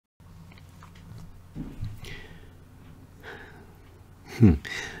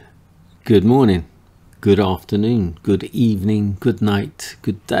Good morning, good afternoon, good evening, good night,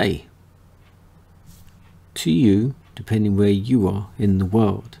 good day to you, depending where you are in the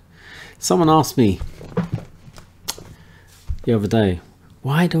world. Someone asked me the other day,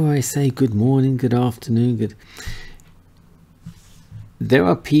 why do I say good morning, good afternoon, good... There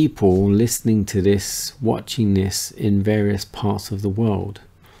are people listening to this, watching this in various parts of the world.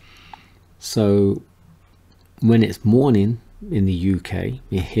 So when it's morning in the UK,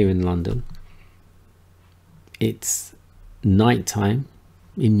 here in London, it's night time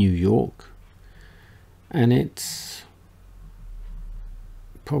in New York, and it's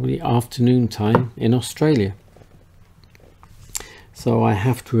probably afternoon time in Australia. So I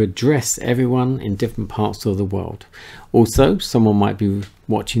have to address everyone in different parts of the world. Also, someone might be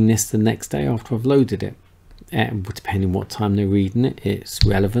watching this the next day after I've loaded it. Depending what time they're reading it, it's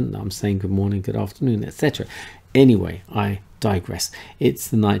relevant that I'm saying good morning, good afternoon, etc. Anyway, I digress. It's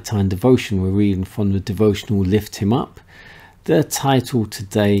the nighttime devotion. We're reading from the devotional Lift Him Up. The title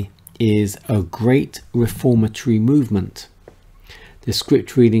today is A Great Reformatory Movement. The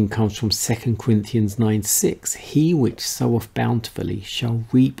script reading comes from 2 Corinthians 9:6. He which soweth bountifully shall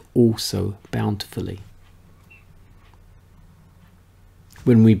reap also bountifully.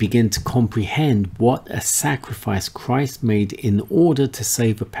 When we begin to comprehend what a sacrifice Christ made in order to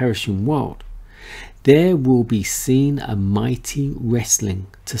save a perishing world, there will be seen a mighty wrestling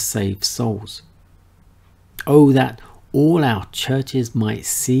to save souls. Oh, that all our churches might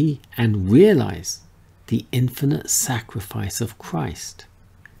see and realize the infinite sacrifice of Christ.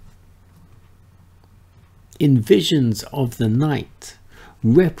 In visions of the night,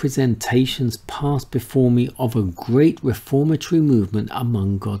 representations passed before me of a great reformatory movement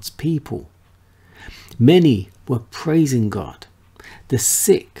among God's people. Many were praising God. The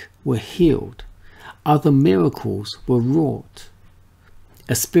sick were healed. Other miracles were wrought.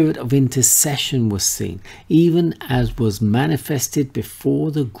 A spirit of intercession was seen, even as was manifested before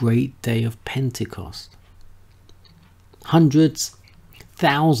the great day of Pentecost. Hundreds,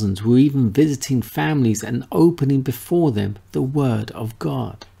 thousands were even visiting families and opening before them the Word of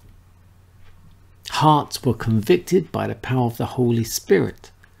God. Hearts were convicted by the power of the Holy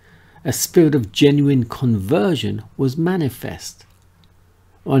Spirit. A spirit of genuine conversion was manifest.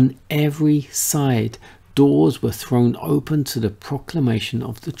 On every side, doors were thrown open to the proclamation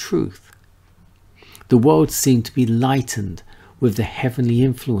of the truth. The world seemed to be lightened with the heavenly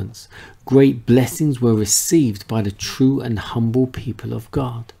influence. Great blessings were received by the true and humble people of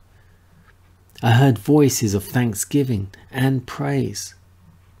God. I heard voices of thanksgiving and praise.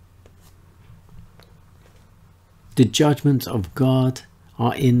 The judgments of God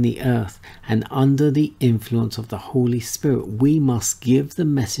are in the earth, and under the influence of the Holy Spirit, we must give the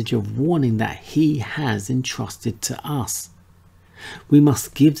message of warning that He has entrusted to us. We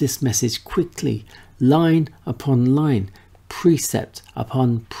must give this message quickly, line upon line, precept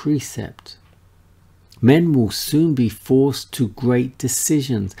upon precept. Men will soon be forced to great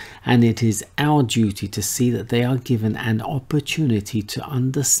decisions, and it is our duty to see that they are given an opportunity to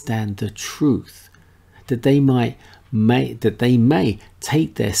understand the truth, that they may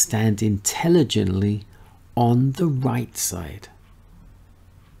take their stand intelligently on the right side.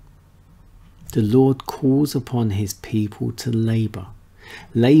 The Lord calls upon His people to labor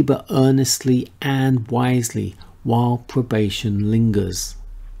earnestly and wisely while probation lingers.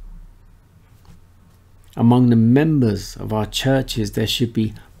 Among the members of our churches, there should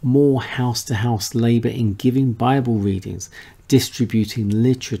be more house-to-house labor in giving Bible readings, distributing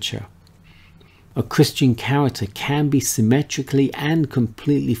literature. A Christian character can be symmetrically and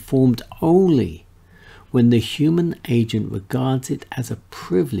completely formed only when the human agent regards it as a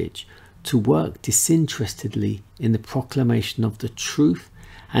privilege to work disinterestedly in the proclamation of the truth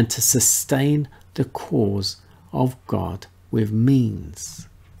and to sustain the cause of God with means.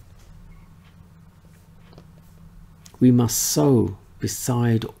 We must sow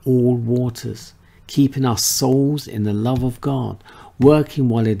beside all waters, keeping our souls in the love of God, working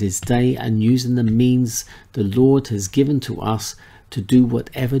while it is day and using the means the Lord has given to us to do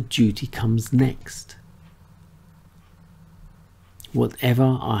whatever duty comes next. Whatever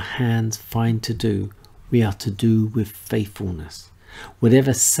our hands find to do, we are to do with faithfulness.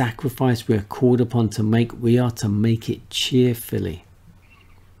 Whatever sacrifice we are called upon to make, we are to make it cheerfully.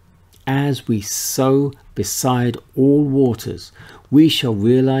 As we sow beside all waters, we shall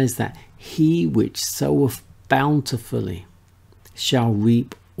realize that he which soweth bountifully shall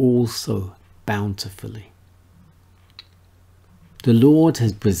reap also bountifully. The Lord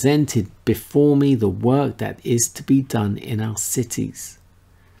has presented before me the work that is to be done in our cities.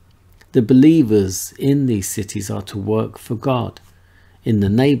 The believers in these cities are to work for God in the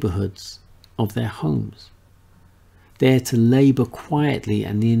neighborhoods of their homes. They are to labor quietly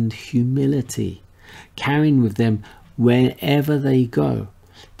and in humility, carrying with them wherever they go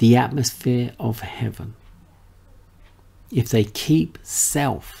the atmosphere of heaven. If they keep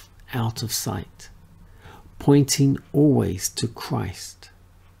self out of sight, pointing always to Christ,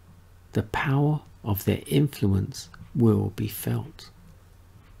 the power of their influence will be felt.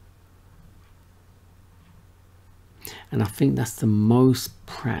 And I think that's the most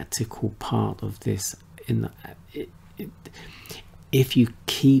practical part of this. If you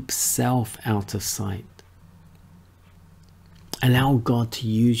keep self out of sight, allow God to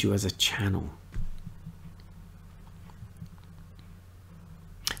use you as a channel.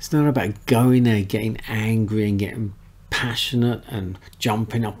 It's not about going there, getting angry and getting passionate and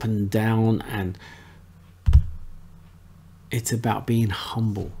jumping up and down. And it's about being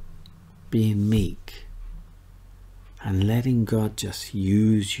humble, being meek, and letting God just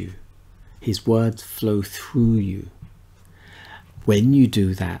use you. His words flow through you. When you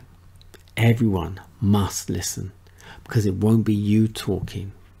do that, everyone must listen, because it won't be you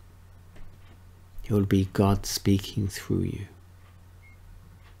talking. It will be God speaking through you.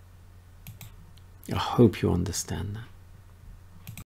 I hope you understand that.